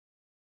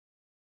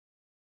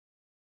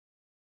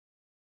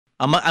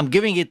I'm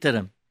giving it to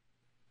them,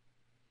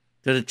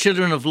 to the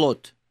children of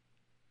Lot.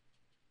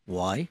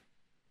 Why?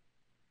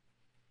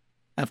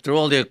 After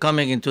all, they're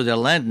coming into their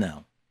land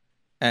now,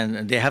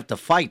 and they have to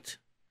fight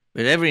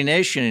with every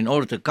nation in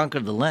order to conquer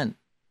the land.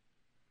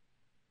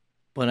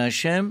 But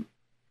Hashem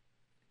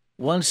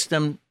wants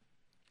them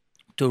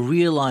to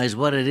realize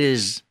what it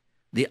is,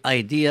 the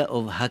idea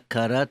of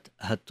hakarat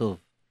hatov,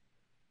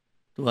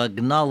 to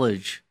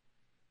acknowledge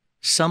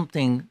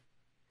something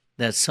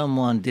that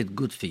someone did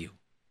good for you.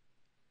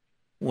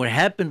 What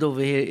happened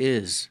over here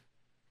is,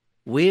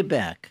 way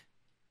back,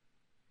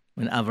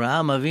 when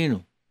Avraham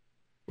Avinu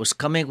was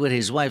coming with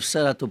his wife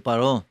Sarah to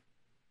Paro,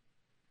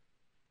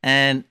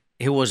 and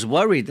he was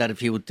worried that if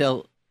he would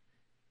tell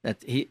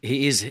that he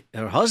is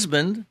her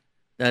husband,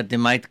 that they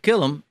might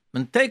kill him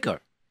and take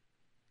her.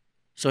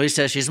 So he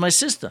says, she's my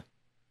sister.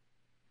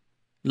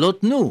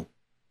 Lot knew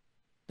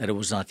that it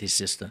was not his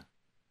sister.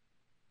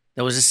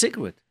 That was a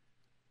secret.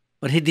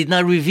 But he did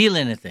not reveal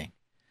anything.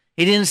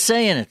 He didn't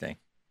say anything.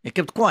 He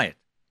kept quiet.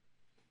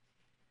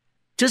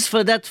 Just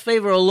for that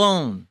favor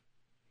alone,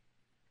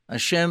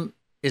 Hashem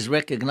is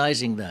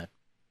recognizing that.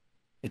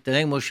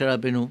 Telling Moshe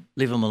Rabbeinu,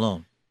 leave him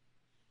alone.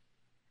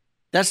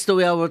 That's the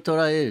way our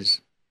Torah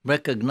is.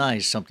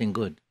 Recognize something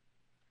good.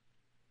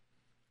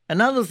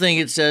 Another thing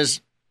it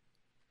says,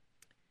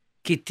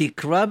 Ki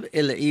tikrab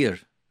el ir,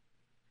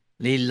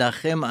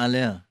 lilachem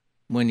aleh.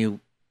 When you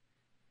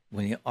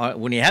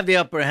have the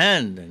upper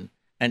hand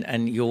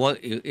and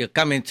you're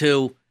coming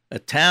to a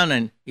town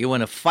and you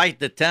want to fight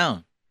the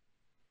town.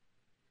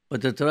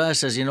 But the Torah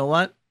says, you know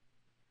what?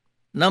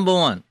 Number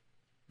one,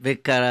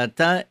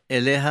 vekarata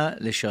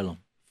eleha leshalom.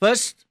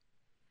 First,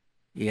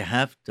 you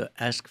have to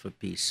ask for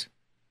peace.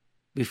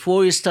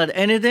 Before you start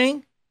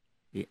anything,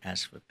 you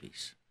ask for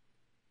peace.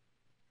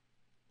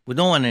 We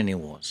don't want any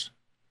wars.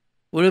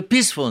 We're a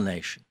peaceful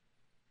nation.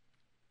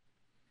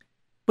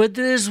 But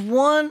there is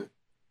one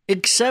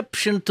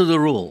exception to the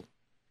rule.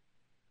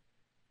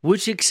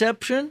 Which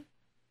exception?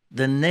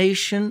 The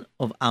nation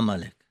of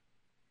Amalek.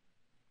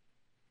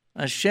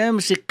 Hashem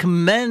is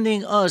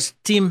commanding us,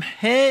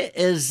 Timhe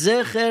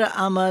ezecher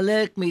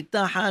Amalek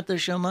mitachat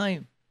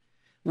hashamayim.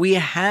 We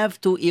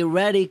have to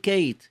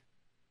eradicate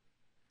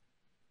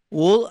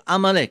all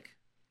Amalek.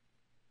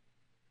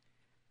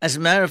 As a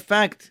matter of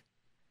fact,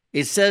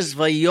 it says,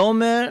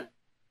 Vayomer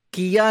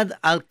kiyad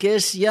al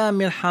kesya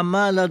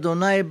milchama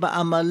ladonai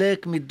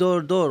ba'amalek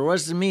midor dor. What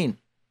does it mean?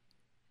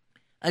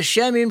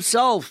 Hashem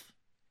himself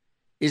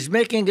is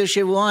making a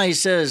shavua. He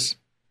says,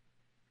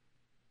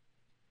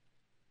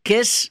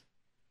 Kes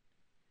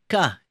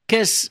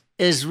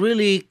is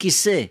really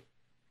kiseh.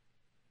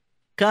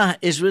 Ka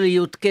is really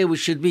Yutke,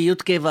 which should be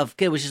Yutke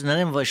Vavke, which is the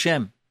name of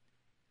Hashem.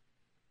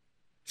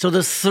 So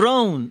the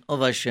throne of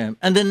Hashem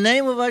and the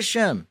name of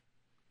Hashem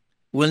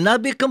will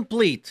not be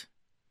complete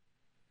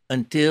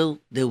until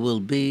there will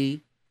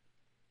be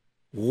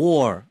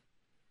war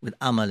with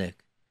Amalek.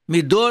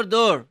 Midor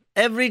dor,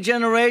 every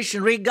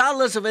generation,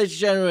 regardless of its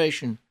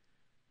generation.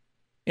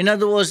 In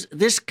other words,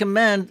 this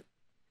command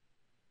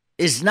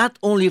is not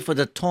only for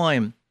the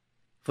time,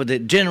 for the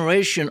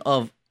generation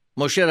of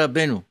Moshe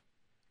Rabbeinu.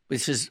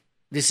 This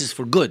is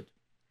for good,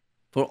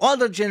 for all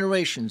the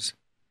generations.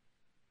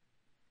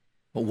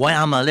 But why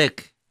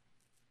Amalek?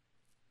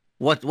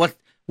 Why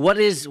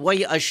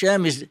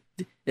Hashem is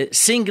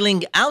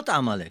singling out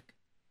Amalek?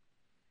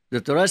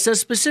 The Torah says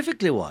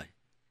specifically why.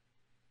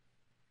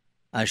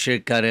 Asher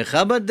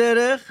karecha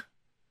b'derech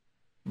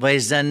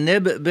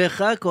vayzaneb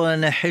becha kol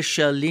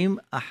neheshalim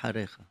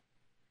acharecha.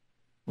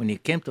 When he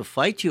came to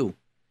fight you,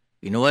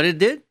 you know what it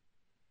did?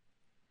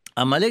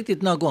 Amalek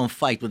did not go and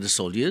fight with the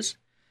soldiers.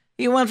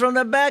 He went from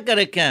the back of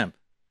the camp.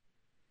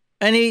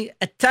 And he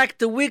attacked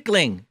the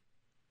weakling,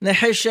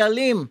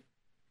 Neheshalim,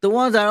 the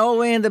ones that are all the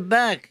way in the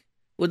back,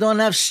 who don't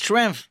have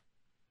strength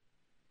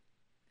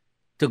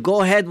to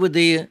go ahead with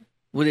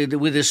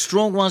the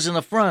strong ones in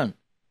the front.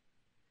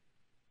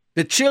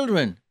 The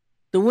children,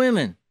 the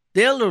women,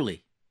 the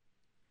elderly.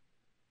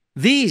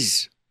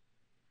 This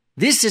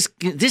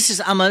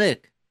is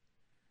Amalek.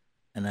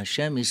 And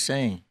Hashem is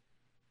saying,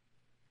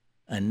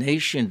 a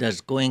nation that's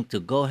going to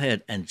go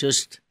ahead and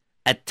just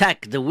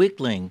attack the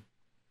weakling,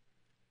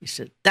 he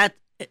said,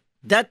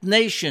 that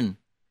nation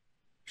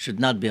should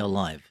not be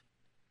alive.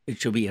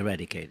 It should be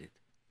eradicated.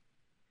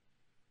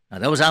 Now,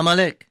 that was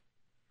Amalek.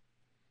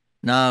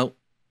 Now,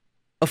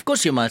 of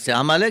course you might say,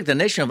 Amalek, the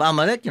nation of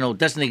Amalek,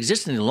 doesn't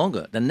exist any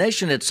longer. The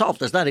nation itself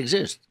does not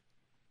exist.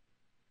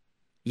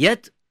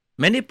 Yet,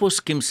 many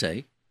poskim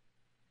say,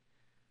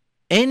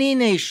 any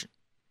nation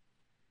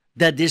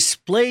that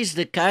displays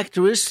the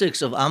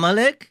characteristics of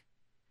Amalek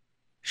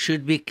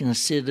should be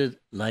considered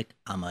like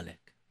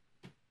Amalek.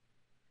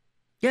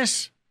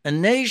 Yes, a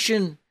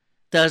nation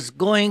that's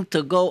going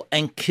to go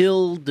and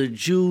kill the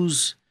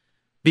Jews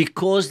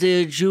because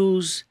they're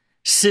Jews,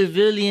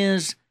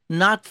 civilians,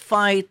 not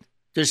fight,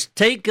 just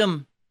take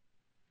them.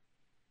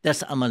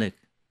 That's Amalek.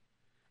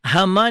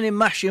 Haman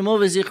imachshimo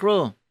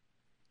v'zichro.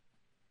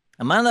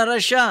 Haman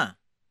HaRasha.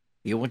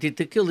 He wanted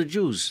to kill the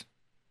Jews.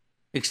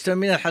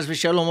 Exterminate, Haz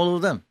v'Shalom, all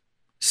of them.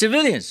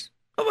 Civilians.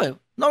 Oh, well,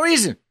 No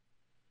reason.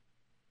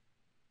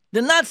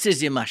 The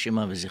Nazis, Yimach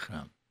Shemam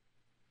v'Zichram.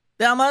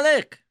 The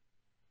Amalek.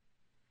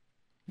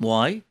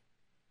 Why?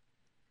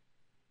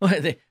 Well,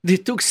 they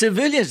took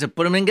civilians and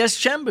put them in gas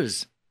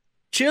chambers.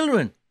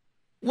 Children,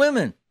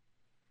 women.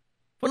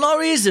 For no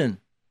reason.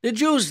 The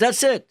Jews,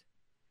 that's it.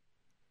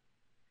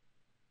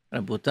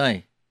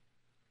 Rabotai,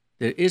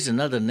 there is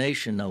another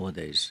nation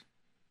nowadays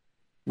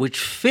which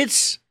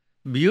fits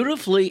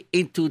beautifully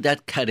into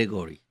that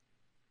category.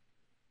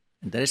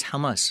 And that is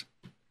Hamas.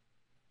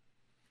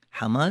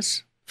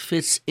 Hamas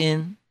fits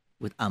in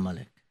with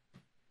Amalek.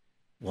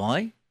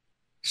 Why?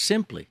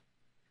 Simply,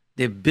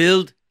 they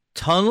build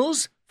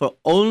tunnels for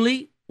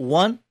only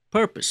one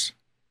purpose: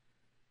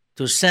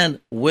 to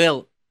send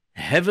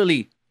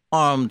heavily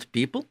armed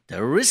people,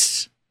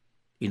 terrorists,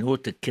 in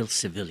order to kill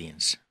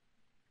civilians.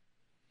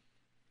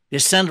 They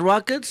send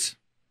rockets.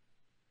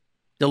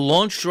 They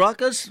launch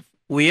rockets.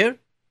 Where?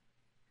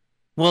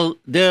 Well,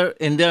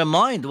 in their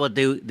mind, what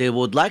they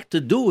would like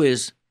to do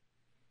is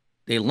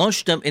they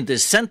launch them in the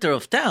center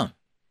of town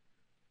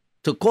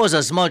to cause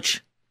as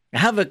much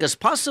havoc as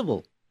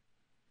possible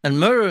and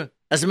murder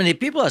as many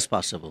people as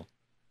possible.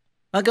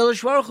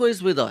 HaKadosh Baruch Hu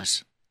is with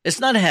us. It's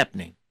not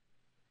happening.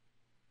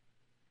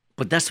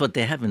 But that's what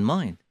they have in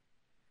mind.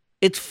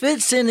 It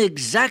fits in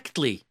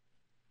exactly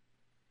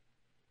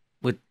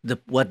with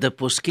what the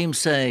poskim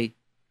say,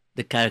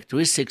 the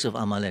characteristics of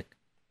Amalek.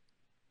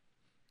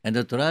 And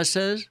the Torah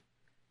says,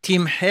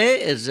 Timhe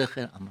et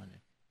zecher Amalek.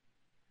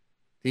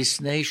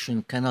 This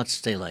nation cannot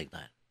stay like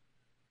that.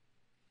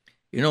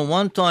 You know,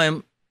 one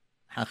time,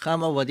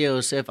 Hacham Avadia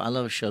Yosef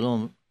alav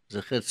shalom,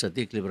 zecher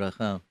tzaddik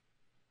libracha,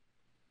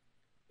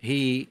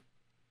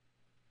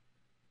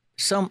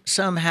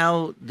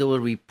 somehow there were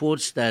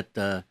reports that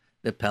the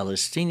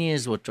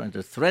Palestinians were trying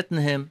to threaten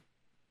him.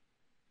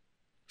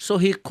 So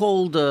he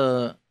called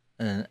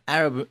an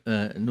Arab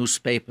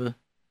newspaper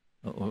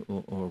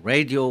or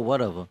radio,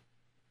 whatever.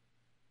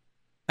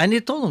 And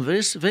he told them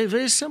very, very,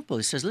 very simple.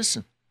 He says,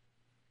 listen,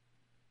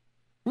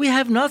 we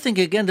have nothing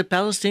against the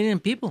Palestinian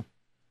people.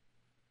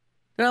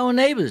 They're our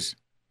neighbors.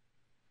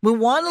 We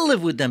want to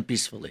live with them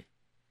peacefully.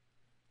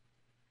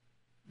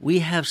 We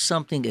have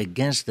something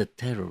against the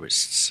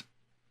terrorists.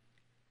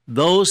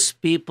 Those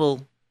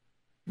people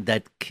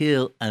that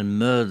kill and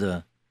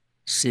murder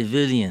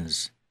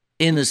civilians,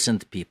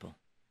 innocent people.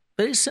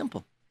 Very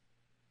simple.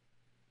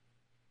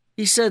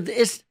 He said,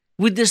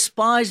 we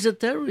despise the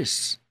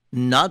terrorists,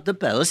 not the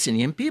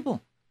Palestinian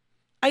people.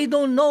 I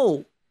don't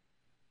know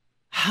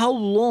how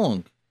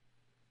long,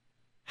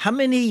 how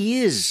many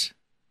years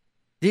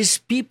these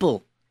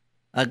people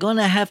are going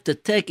to have to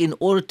take in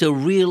order to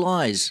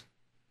realize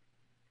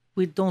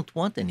we don't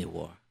want any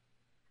war.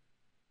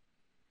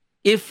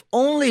 If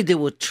only they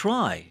would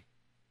try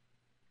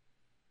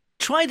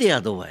the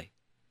other way.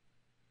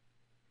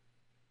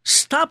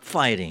 Stop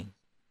fighting.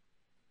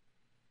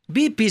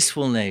 Be a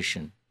peaceful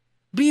nation.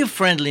 Be a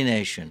friendly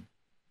nation.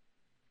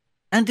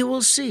 And they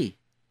will see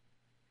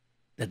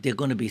that they're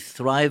going to be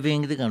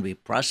thriving, they're going to be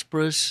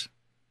prosperous.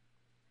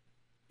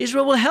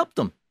 Israel will help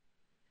them.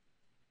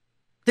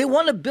 They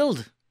want to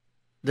build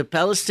the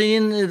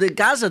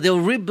Gaza, they'll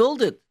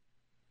rebuild it.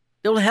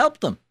 They'll help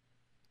them.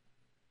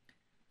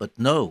 But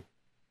no,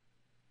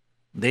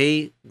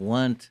 they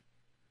want,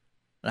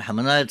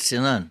 Rahamana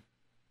Sinan,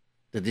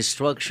 the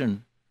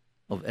destruction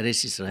of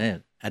Eretz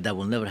Israel, and that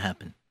will never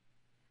happen.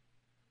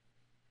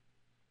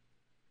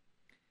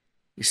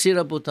 You see,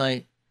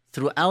 Rabotai,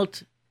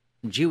 throughout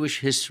Jewish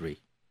history,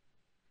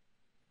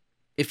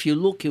 if you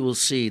look, you will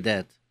see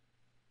that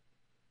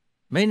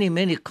many,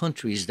 many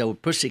countries that were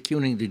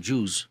persecuting the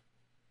Jews,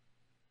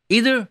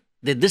 either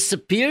they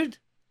disappeared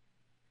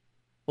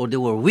or they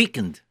were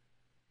weakened.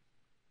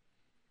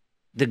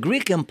 The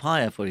Greek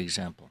Empire, for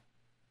example,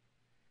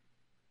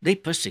 they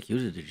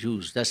persecuted the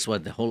Jews. That's why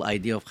the whole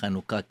idea of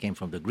Hanukkah came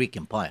from the Greek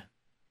Empire.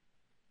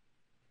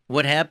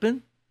 What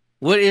happened?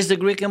 Where is the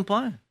Greek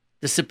Empire?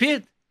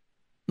 Disappeared.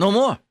 No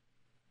more.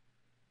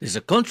 There's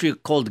a country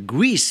called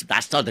Greece.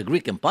 That's not the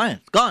Greek Empire.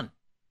 It's gone.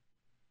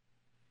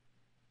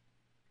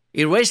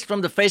 Erased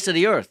from the face of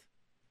the earth.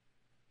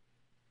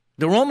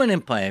 The Roman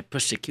Empire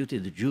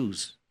persecuted the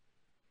Jews.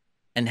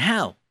 And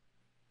how?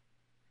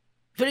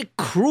 Very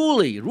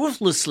cruelly,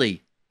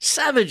 ruthlessly,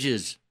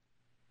 savages,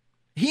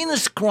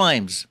 heinous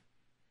crimes.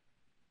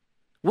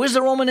 Where's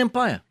the Roman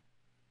Empire?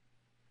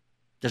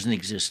 Doesn't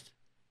exist.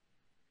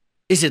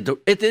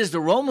 It is the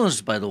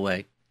Romans, by the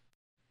way,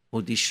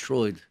 who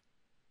destroyed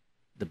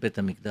the Beit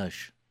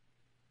HaMikdash,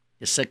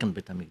 the second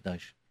Beit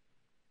HaMikdash.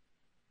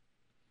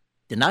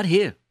 They're not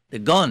here. They're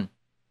gone.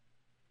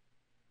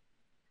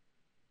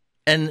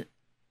 And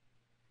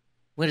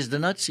where is the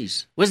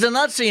Nazis? Where's the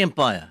Nazi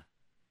Empire?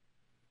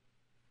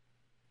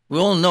 We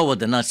all know what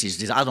the Nazis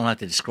did. I don't have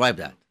to describe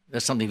that.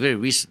 That's something very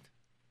recent.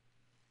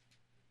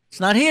 It's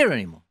not here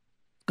anymore.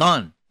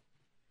 Gone.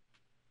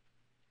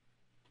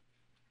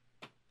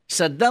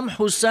 Saddam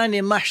Hussein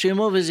Yimach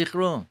Shemo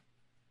v'Zichro.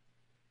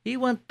 He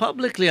went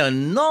publicly a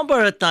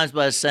number of times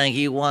by saying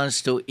he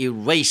wants to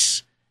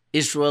erase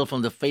Israel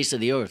from the face of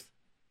the earth.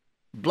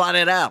 Blot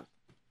it out.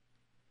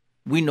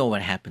 We know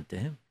what happened to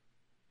him.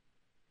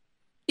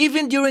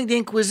 Even during the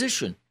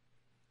Inquisition,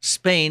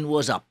 Spain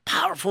was a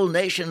powerful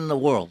nation in the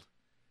world.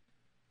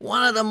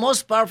 One of the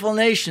most powerful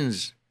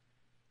nations.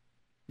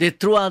 They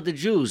threw out the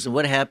Jews, and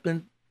what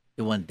happened?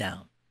 It went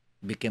down.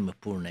 It became a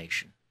poor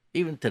nation,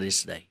 even to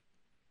this day.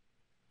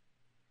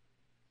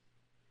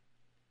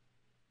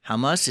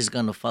 Hamas is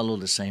going to follow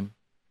the same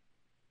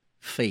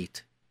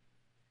fate.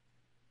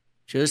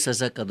 Just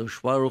as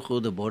HaKadosh Baruch Hu,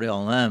 the Borei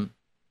Olam,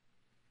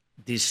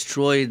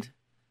 destroyed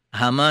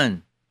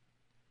Haman,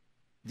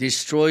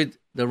 destroyed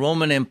the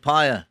Roman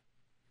Empire,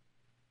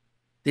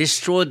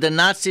 destroyed the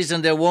Nazis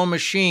and their war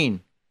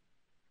machine,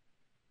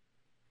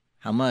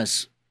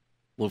 Hamas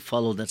will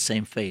follow that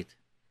same fate.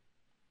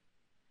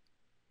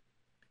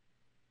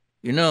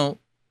 You know,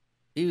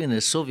 even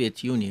the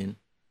Soviet Union,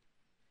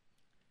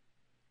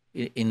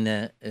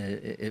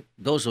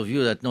 those of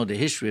you that know the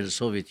history of the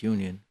Soviet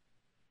Union,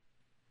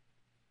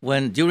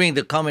 when during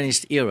the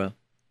communist era,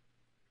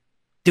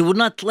 they would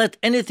not let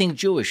anything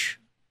Jewish,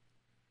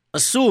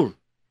 Asur.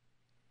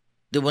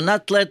 They would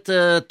not let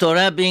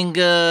Torah being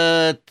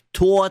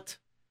taught.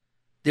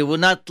 They would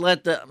not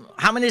let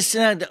many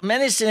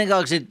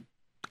synagogues, they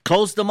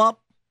closed them up.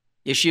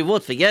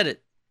 Yeshivot, forget it.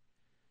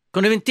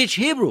 Couldn't even teach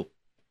Hebrew.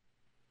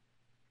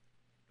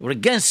 They were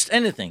against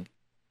anything.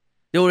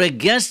 They were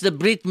against the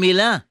Brit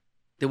Milah.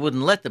 They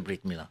wouldn't let the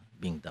Brit Milah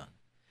being done.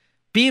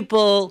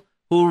 People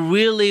who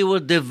really were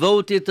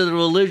devoted to the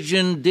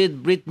religion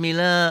did Brit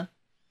Milah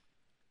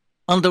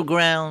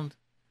underground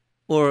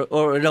or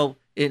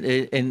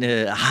in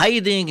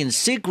hiding in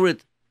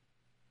secret.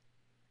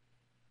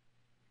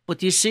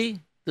 But you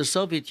see, the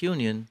Soviet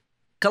Union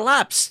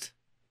collapsed.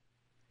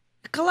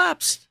 It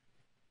collapsed.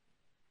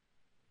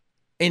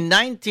 In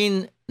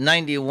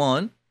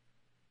 1991,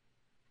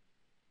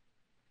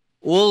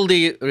 all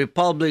the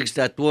republics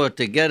that were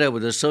together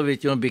with the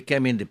Soviet Union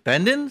became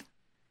independent,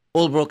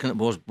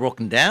 was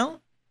broken down,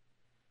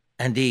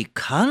 and the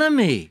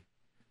economy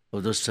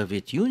of the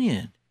Soviet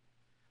Union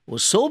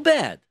was so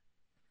bad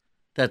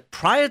that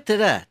prior to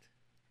that,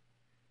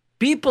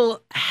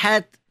 people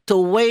had to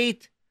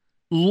wait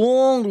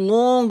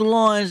long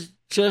lines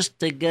just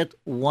to get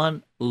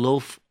one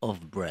loaf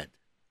of bread.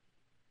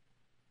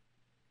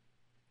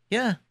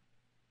 Yeah.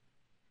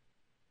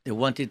 They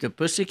wanted to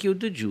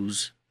persecute the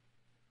Jews.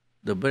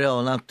 The Borei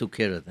Olam took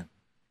care of them.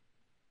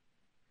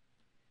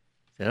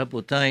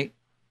 Rabotai.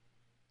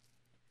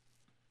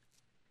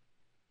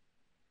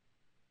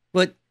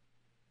 But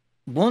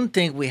one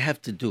thing we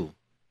have to do,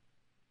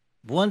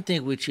 one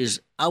thing which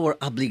is our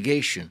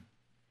obligation,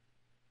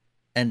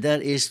 and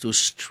that is to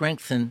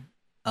strengthen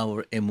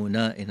our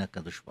emunah in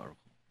HaKadosh Baruch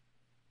Hu.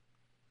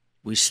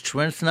 We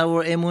strengthen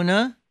our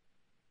emunah,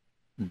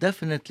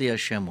 definitely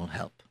Hashem will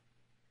help.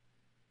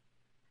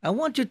 I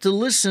want you to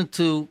listen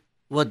to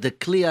what the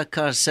Kli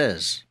Yakar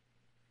says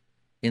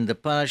in the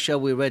parasha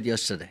we read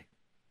yesterday.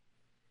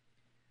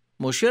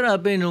 Moshe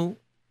Rabbeinu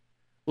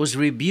was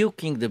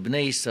rebuking the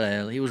Bnei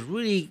Israel. He was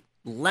really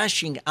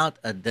lashing out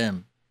at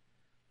them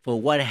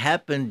for what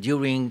happened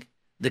during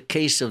the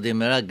case of the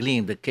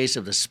Meraglim, the case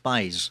of the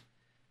spies,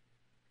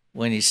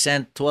 when he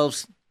sent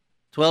 12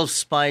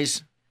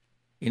 spies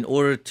in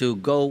order to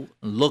go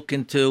and look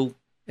into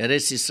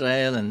Eretz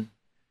Israel, and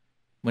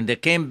when they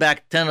came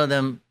back, 10 of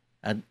them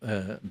had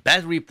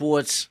bad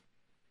reports.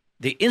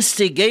 They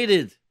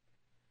instigated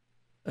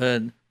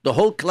the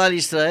whole Klal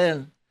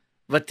Israel.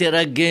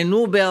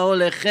 V'teragenu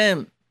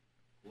be'aolechem.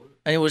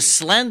 And he was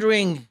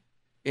slandering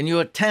in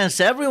your tents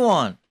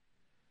everyone.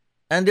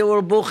 And they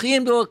were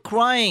bochim, they were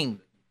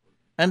crying.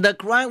 And the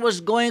crying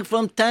was going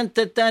from tent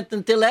to tent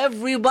until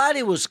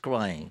everybody was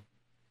crying.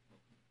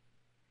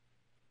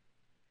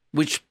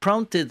 Which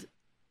prompted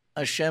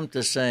Hashem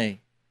to say,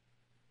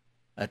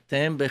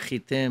 Atem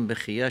bechitem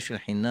bechiyah shel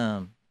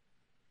chinam.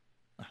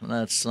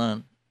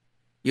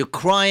 You're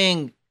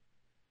crying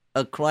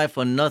a cry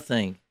for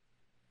nothing.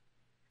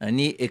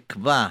 Ani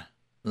ikva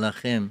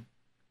lachem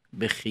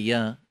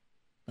bechiyah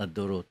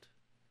adorot.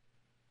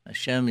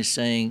 Hashem is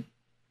saying,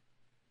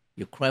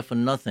 you cry for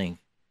nothing.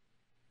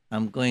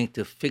 I'm going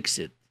to fix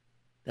it,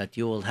 that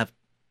you will have,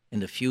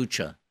 in the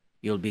future,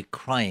 you'll be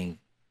crying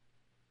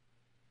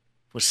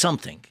for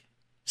something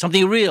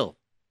real.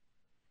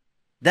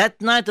 That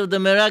night of the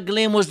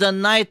Meraglim was the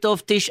night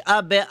of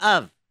Tisha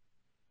B'Av.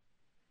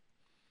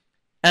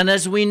 And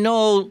as we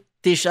know,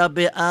 Tisha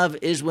B'Av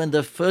is when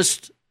the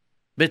first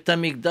Bet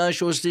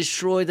HaMikdash was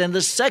destroyed and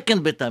the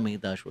second Bet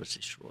HaMikdash was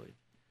destroyed.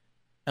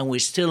 And we're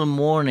still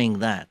mourning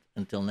that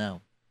until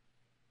now.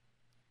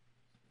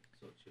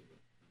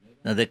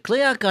 Now the Kli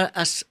Yakar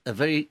asks a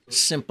very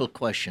simple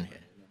question here.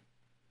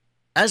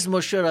 As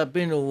Moshe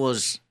Rabbeinu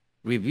was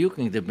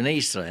rebuking the Bnei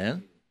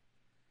Israel,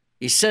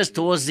 he says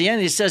towards the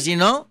end, he says,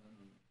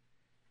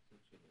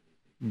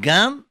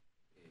 Gam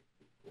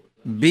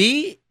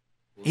bi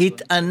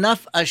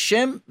hit'anaf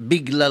Hashem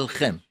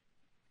biglalchem.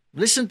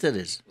 Listen to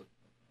this.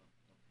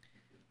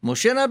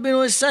 Moshe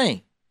Rabbeinu is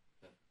saying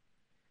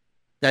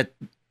that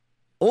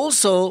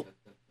also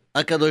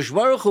HaKadosh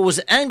Baruch Hu was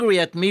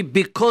angry at me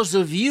because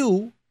of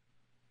you,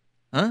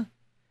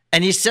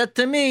 And he said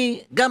to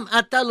me, Gam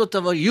ata lo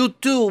tavo, you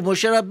too,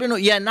 Moshe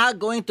Rabbeinu, you're not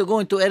going to go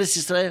into Eretz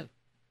Israel.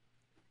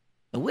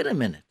 Now, wait a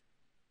minute.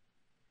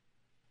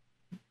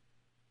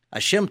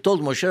 Hashem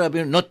told Moshe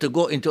Rabbeinu not to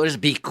go into Eretz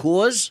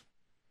because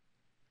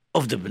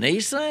of the Bnei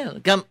Israel.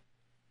 Gam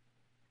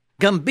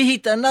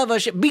bihit anav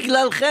Hashem,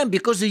 biglalchem,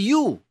 because of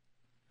you.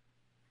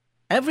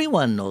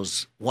 Everyone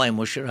knows why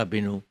Moshe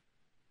Rabbeinu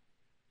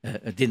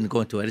didn't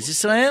go into Eretz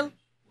Israel.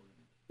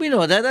 We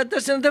know that.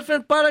 That's in a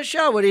different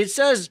parasha where it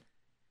says,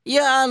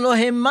 Ya lo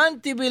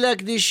hemanti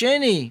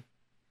bilakdisheni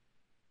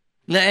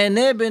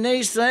le'enei bnei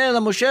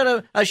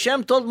Israel.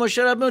 Hashem told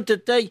Moshe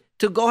Rabbeinu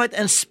to go ahead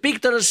and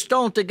speak to the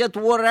stone to get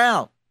water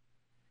out.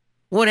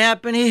 What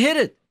happened? He hit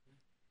it.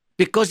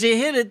 Because he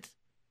hit it,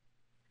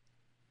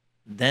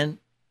 then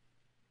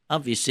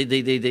obviously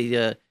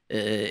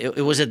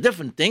it was a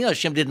different thing.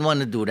 Hashem didn't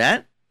want to do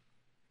that.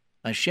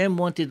 Hashem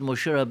wanted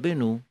Moshe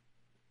Rabbeinu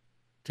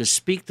to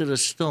speak to the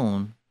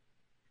stone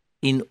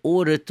in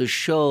order to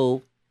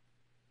show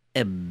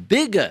a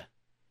bigger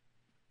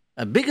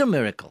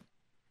miracle.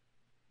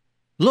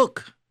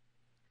 Look,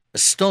 a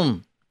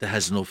stone that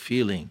has no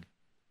feeling,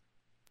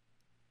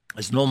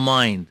 has no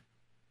mind.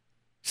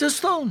 It's a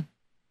stone.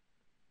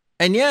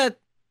 And yet,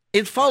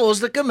 it follows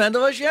the command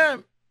of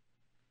Hashem.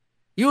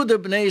 You, the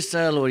Bnei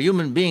Israel, or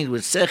human beings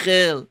with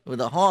sechel,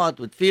 with a heart,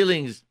 with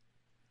feelings,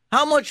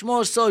 how much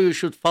more so you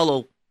should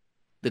follow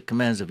the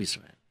commands of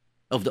Israel,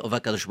 of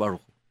HaKadosh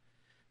Baruch Hu.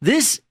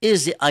 This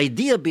is the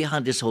idea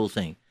behind this whole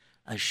thing.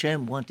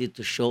 Hashem wanted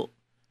to show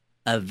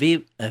a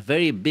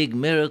very big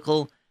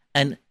miracle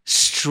and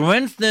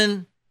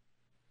strengthen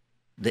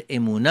the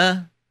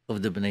emunah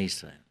of the Bnei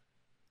Israel.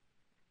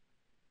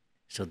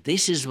 So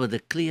this is what the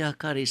Kli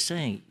Yakar is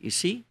saying. You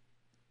see?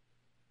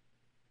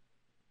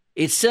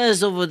 It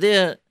says over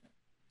there,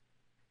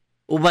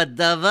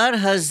 "Ubadavar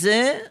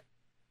hazeh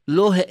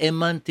lo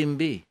he'emantim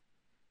bi."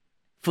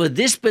 For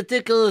this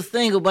particular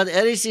thing about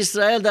Eretz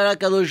Israel, that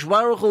HaKadosh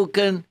Baruch Hu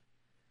can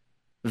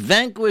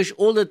vanquish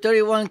all the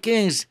 31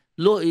 kings,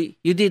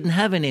 you didn't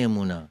have any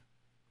emunah.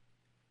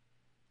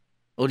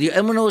 Or your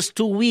emunah was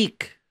too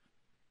weak.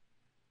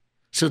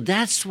 So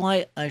that's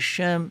why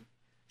Hashem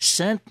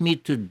sent me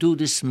to do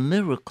this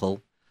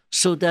miracle,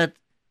 so that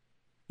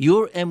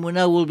your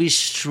emunah will be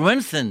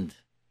strengthened.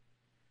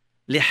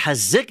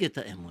 Lihazek et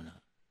emunah.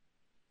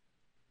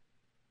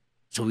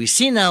 So we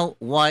see now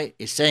why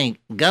it's saying,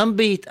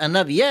 Gambit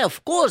Anav. Yeah,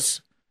 of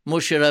course,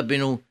 Moshe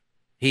Rabbeinu,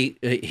 he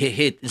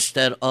hit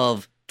instead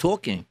of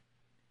talking.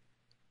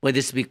 But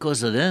it's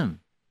because of them.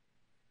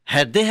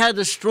 Had they had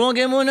a strong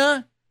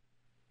emunah,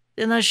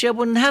 then Hashem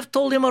wouldn't have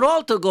told him at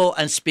all to go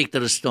and speak to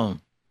the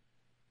stone.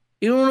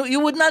 You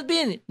would not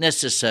be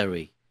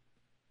necessary.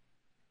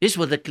 This is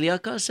what the Kli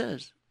Yakar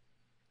says.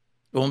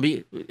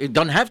 You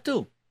don't have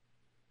to.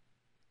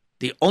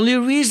 The only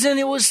reason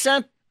it was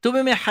sent to be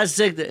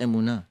mehazek the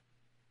emunah.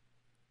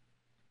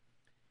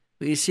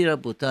 But you see,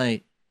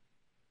 Rabotai,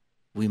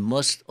 we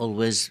must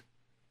always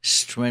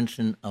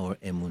strengthen our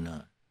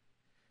emunah.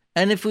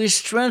 And if we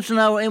strengthen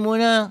our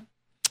emunah,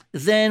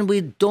 then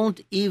we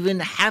don't even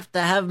have to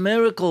have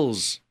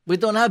miracles. We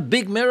don't have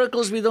big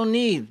miracles we don't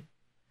need.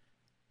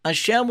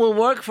 Hashem will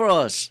work for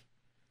us.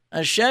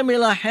 Hashem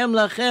ilachem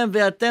lachem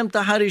ve'atem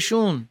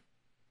taharishun.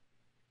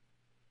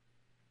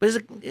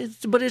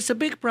 But it's a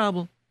big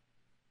problem.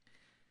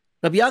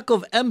 Rabbi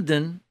Yaakov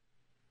Emden,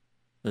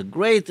 a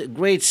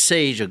great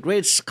sage, a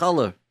great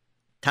scholar,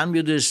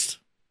 Talmudist,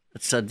 a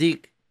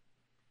tzaddik,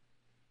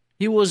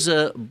 he was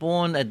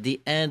born at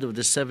the end of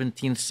the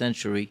 17th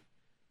century,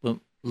 but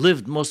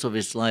lived most of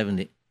his life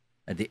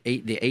at the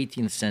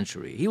 18th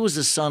century. He was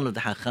the son of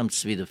the Hacham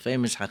Tzvi, the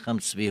famous Hacham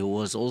Tzvi, who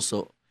was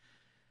also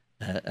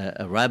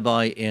a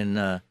rabbi in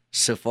a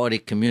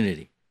Sephardic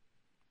community.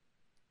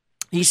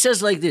 He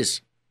says like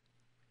this: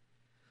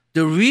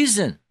 the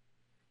reason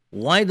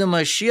why the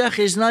Mashiach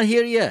is not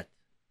here yet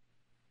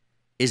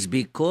is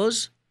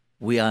because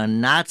we are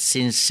not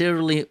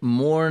sincerely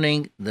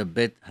mourning the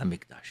Bet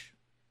HaMikdash.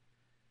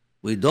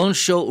 We don't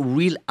show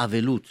real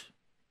avelut.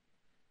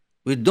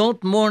 We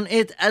don't mourn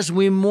it as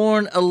we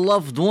mourn a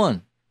loved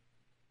one.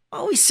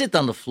 Oh, we sit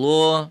on the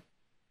floor,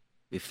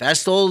 we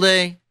fast all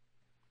day,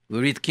 we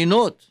read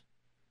kinot.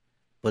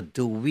 But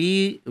do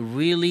we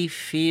really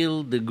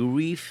feel the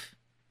grief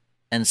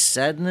and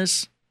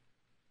sadness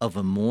of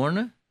a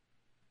mourner?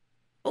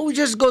 Or we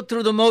just go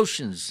through the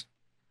motions,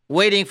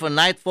 waiting for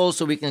nightfall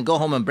so we can go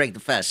home and break the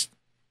fast?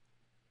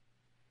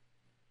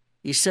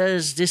 He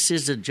says this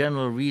is the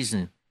general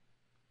reason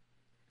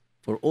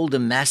for all the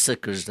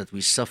massacres that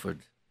we suffered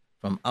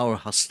from our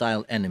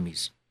hostile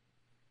enemies.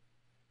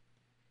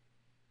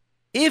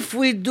 If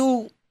we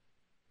do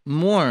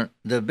mourn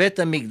the Bet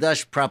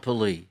HaMikdash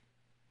properly,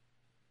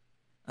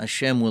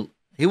 Hashem will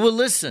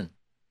listen.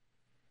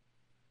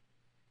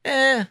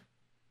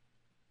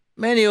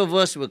 Many of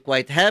us were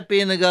quite happy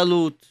in the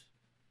Galut.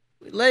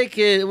 We like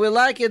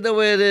it the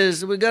way it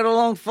is. We got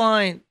along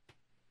fine.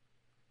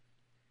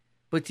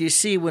 But you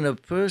see, when a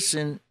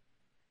person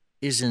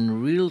is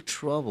in real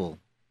trouble,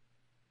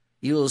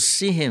 you will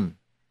see him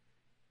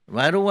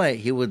right away.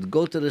 He would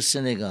go to the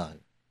synagogue.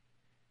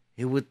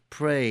 he would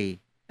pray,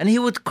 and he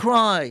would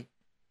cry.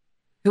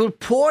 He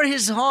would pour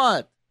his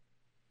heart.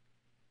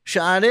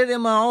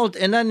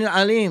 The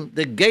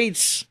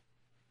gates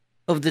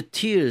of the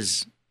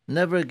tears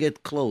never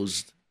get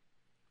closed.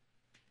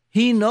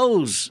 He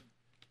knows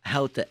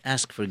how to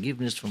ask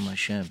forgiveness from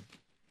Hashem.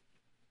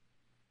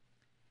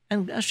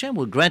 And Hashem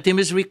will grant him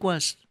his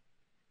request.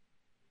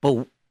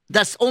 But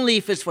that's only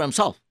if it's for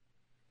himself.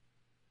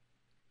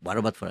 What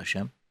about for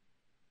Hashem?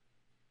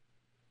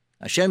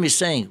 Hashem is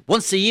saying,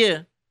 once a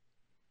year,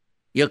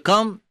 you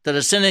come to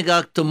the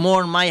synagogue to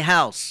mourn my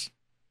house.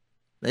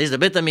 That is the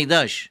Beit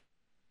HaMikdash.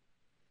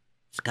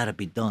 It's got to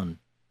be done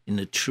in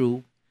a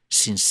true,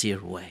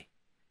 sincere way.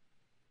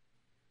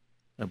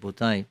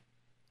 Rabotai,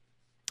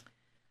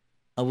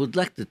 I would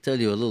like to tell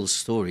you a little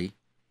story,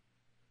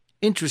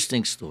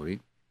 interesting story.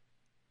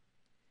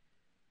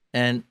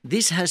 And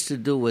this has to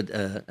do with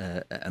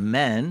a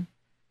man.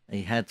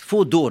 He had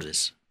 4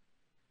 daughters,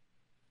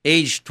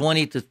 aged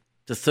 20 to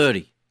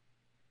 30.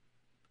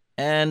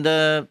 And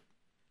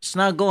it's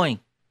not going.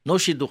 No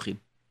shidduchim.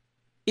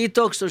 He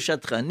talks to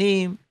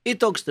shatchanim. He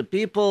talks to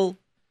people.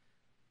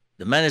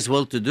 The man is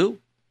well-to-do.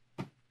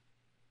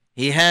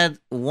 He had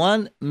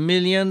 $1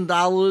 million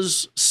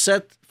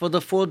set for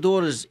the 4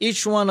 daughters,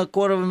 each one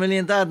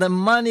 $250,000. The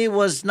money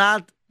was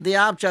not the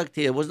object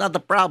here, was not the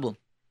problem.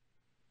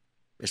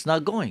 It's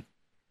not going.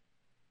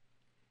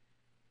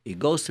 He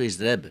goes to his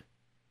Rebbe,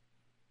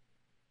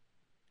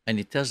 and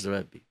he tells the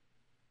Rebbe.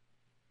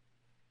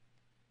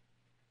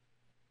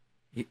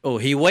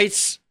 He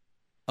waits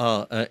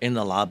in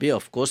the lobby,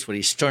 of course, for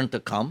his turn to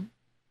come,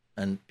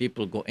 and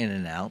people go in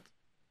and out.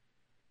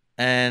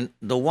 And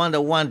the one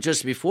that won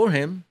just before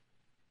him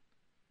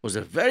was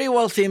a very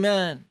wealthy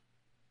man,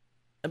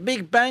 a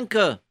big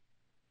banker,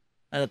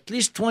 and at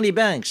least 20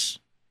 banks.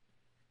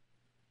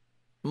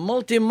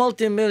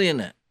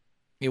 Multi-millionaire.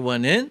 He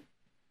went in,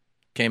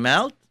 came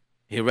out,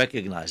 he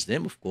recognized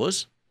him, of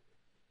course,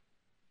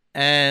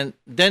 and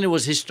then it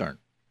was his turn.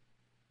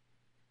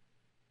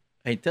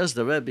 And he tells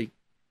the Rebbe,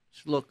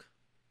 look,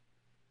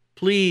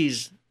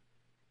 please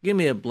give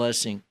me a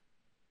blessing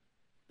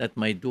that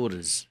my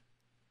daughters,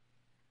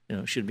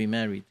 should be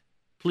married.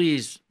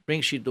 Please bring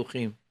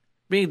shidduchim,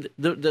 bring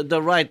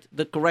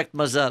the correct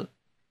mazal.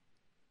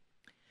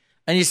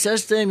 And he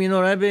says to him,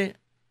 Rebbe,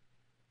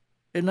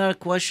 it's not a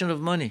question of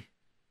money.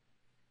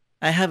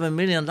 I have $1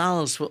 million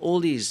for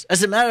all these.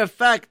 As a matter of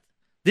fact,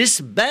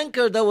 this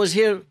banker that was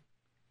here,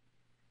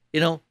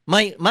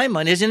 my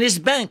money is in his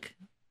bank.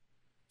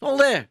 It's all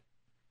there.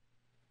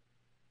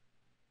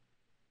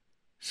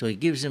 So he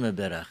gives him a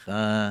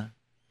beracha.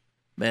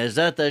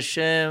 Be'ezrat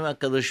Hashem,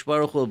 HaKadosh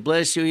Baruch Hu will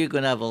bless you. You're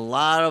going to have a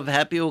lot of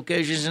happy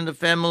occasions in the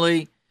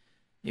family.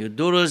 Your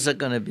daughters are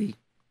going to be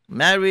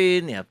married,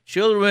 and you have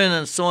children,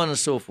 and so on and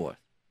so forth.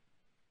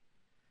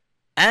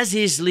 As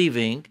he's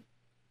leaving,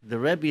 the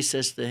Rebbe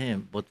says to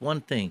him, but one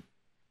thing,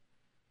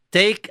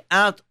 take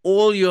out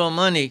all your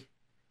money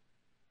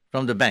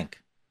from the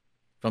bank,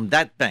 from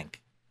that bank.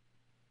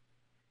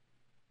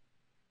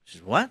 He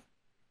says, what?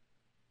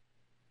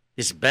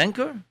 This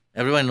banker?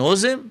 Everyone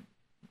knows him?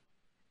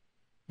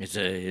 It's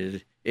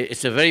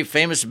a very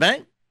famous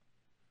bank?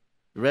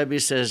 The Rebbe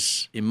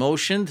says,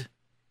 emotioned,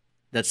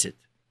 that's it.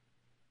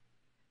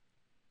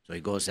 So he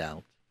goes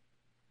out.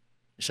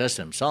 He says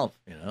to himself,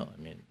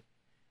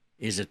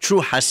 he's a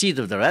true Hasid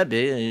of the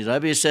Rebbe. And the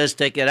Rebbe says,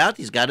 take it out.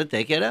 He's got to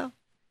take it out.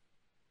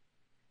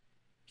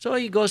 So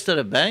he goes to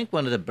the bank,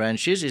 one of the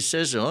branches. He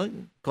says,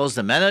 calls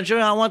the manager,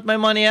 I want my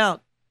money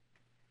out.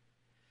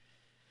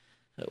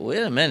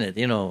 Wait a minute,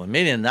 $1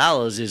 million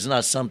is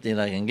not something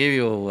I can give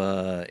you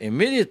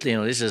immediately.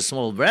 This is a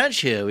small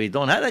branch here. We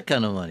don't have that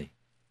kind of money.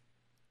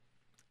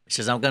 He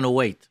says, I'm going to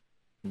wait.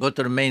 Go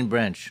to the main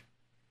branch.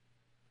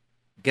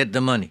 Get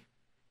the money.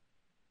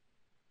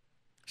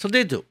 So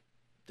they do.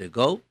 They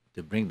go,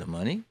 they bring the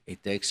money. He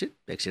takes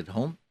it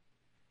home,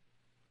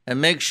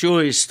 and make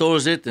sure he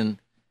stores it in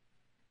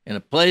a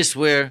place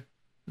where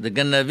the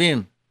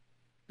Ganavim,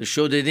 the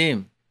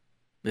Shodedim,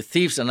 the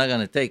thieves are not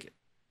going to take it.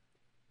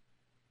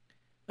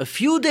 A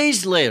few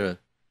days later,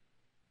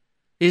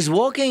 he's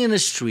walking in the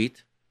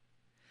street,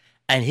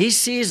 and he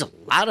sees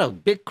a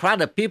big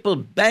crowd of people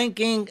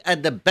banging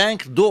at the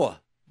bank door.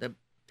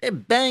 They're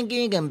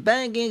banging and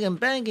banging and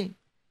banging.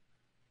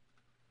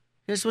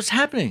 He says, what's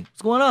happening?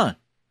 What's going on?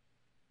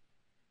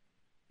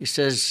 He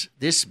says,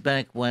 this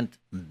bank went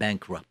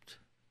bankrupt.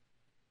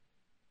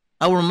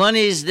 Our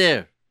money is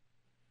there.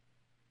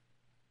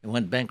 It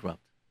went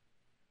bankrupt.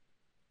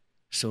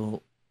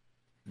 So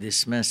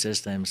this man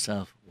says to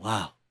himself,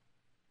 wow,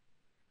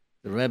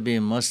 the Rebbe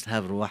must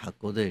have Ruach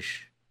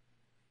HaKodesh.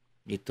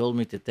 He told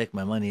me to take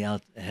my money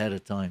out ahead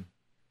of time.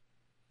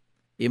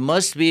 It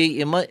must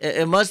be,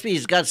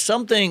 he's got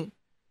something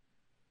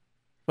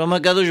from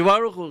HaKadosh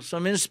Baruch Hu,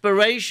 some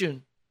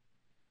inspiration.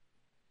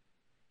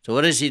 So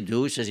what does he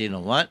do? He says, you know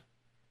what?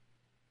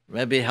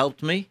 Rebbe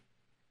helped me.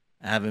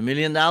 I have $1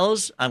 million.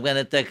 I'm going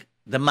to take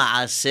the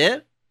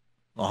Ma'aser,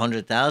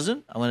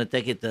 100,000. I want to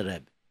take it to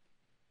Rebbe.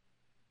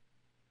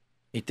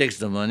 He takes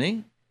the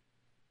money,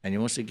 and he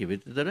wants to give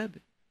it to the Rebbe.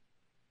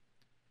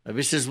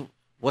 Rabbi says,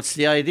 what's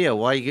the idea?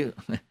 Why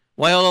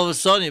all of a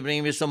sudden you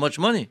bringing me so much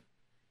money?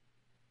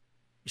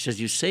 He says,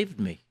 you saved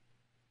me.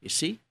 You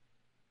see?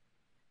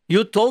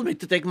 You told me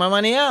to take my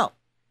money out.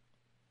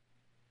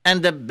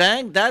 And the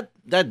bank,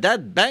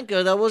 that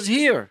banker that was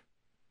here,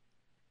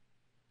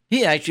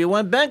 he actually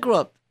went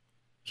bankrupt.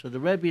 So the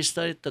Rebbe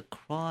started to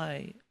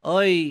cry.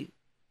 Oy,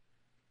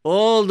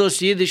 all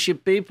those Yiddish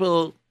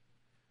people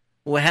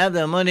who have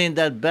their money in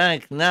that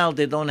bank, now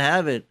they don't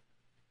have it.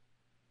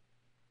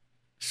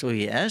 So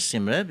he asked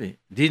him, Rebbe,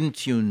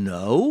 didn't you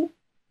know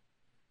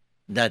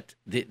that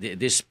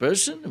this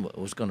person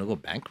was going to go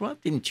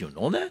bankrupt? Didn't you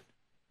know that?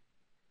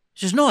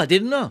 He says, no, I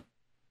didn't know.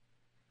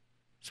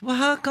 So, well,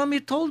 how come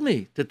you told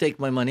me to take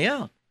my money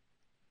out?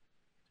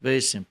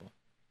 Very simple.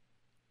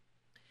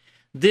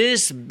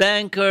 This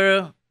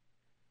banker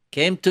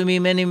came to me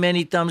many,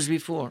 many times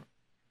before.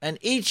 And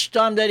each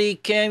time that he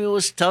came, he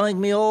was telling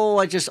me, oh,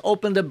 I just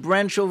opened a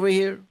branch over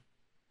here.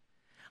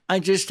 I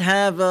just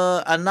have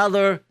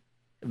another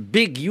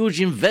big,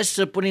 huge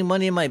investor putting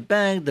money in my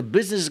bank. The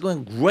business is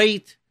going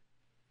great.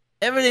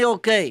 Everything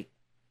okay.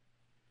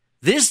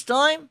 This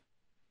time,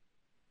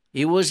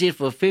 he was here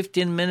for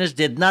 15 minutes,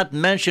 did not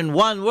mention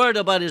one word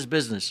about his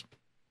business.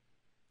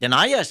 Then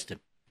I asked him.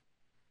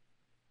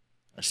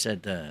 I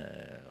said,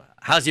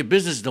 how's your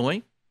business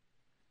doing?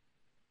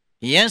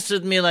 He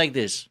answered me like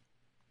this.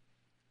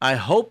 I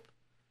hope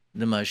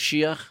the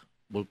Mashiach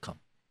will come.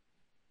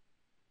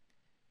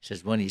 He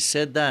says, when he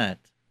said that,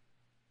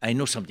 I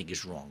know something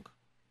is wrong.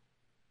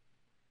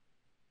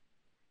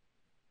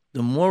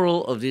 The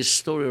moral of this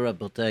story,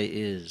 Rabbotai,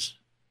 is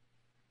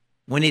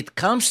when it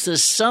comes to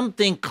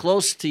something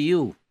close to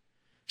you,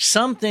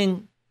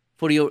 something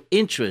for your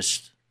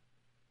interest,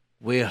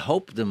 we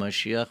hope the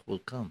Mashiach will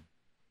come.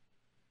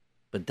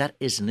 But that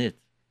isn't it.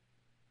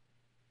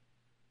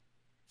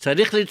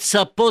 Tzarich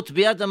litzapot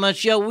biyat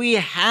HaMashiach. We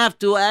have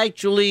to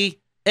actually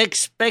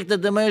expect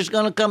that the Mashiach is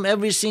going to come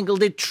every single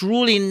day,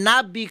 truly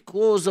not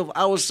because of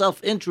our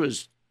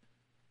self-interest.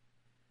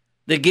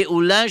 The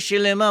Geulah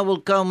Shelema will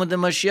come when the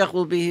Mashiach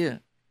will be here.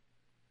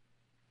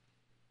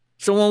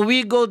 So when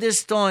we go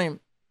this time,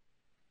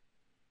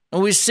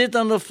 and we sit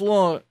on the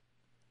floor,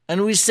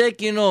 and we say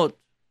Kinot,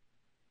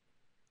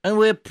 and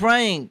we're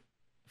praying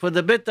for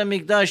the Bet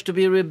HaMikdash to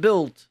be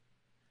rebuilt,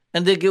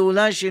 and the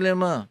Geulah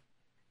Shelema,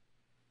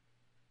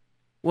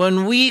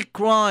 when we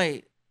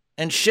cry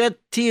and shed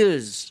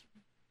tears,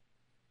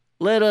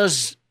 let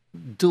us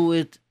do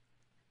it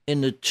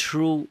in a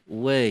true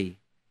way,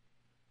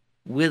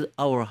 with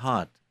our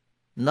heart,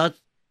 not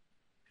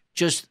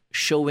just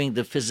showing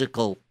the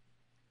physical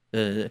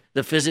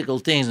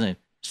things,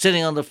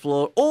 sitting on the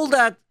floor. All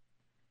that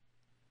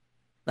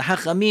the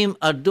Hachamim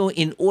are doing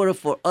in order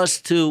for us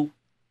to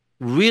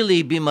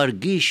really be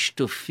margish,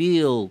 to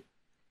feel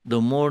the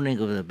morning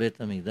of the Bet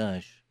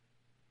HaMikdash.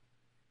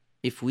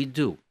 If we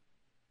do,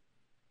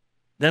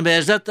 then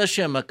Be'ezrat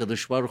Hashem,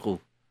 HaKadosh Baruch Hu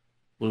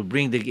will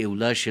bring the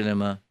Geulah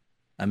Shelema.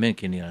 Amen.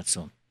 Ken Yeh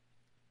Ratzon.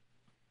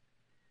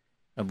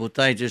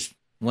 Rabotai, just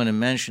want to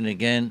mention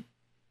again,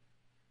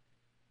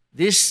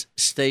 this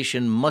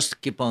station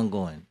must keep on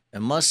going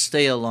and must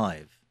stay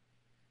alive.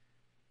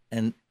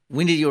 And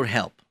we need your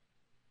help.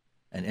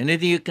 And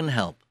anything you can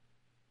help,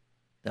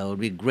 that would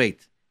be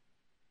great.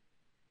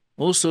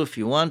 Also, if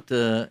you want,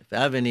 if you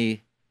have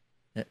any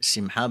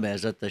Simcha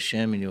Be'ezrat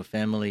Hashem in your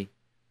family,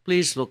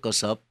 please look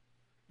us up.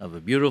 Have a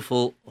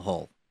beautiful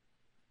hall.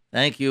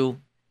 Thank you.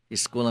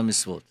 Iskol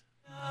HaMitzvot.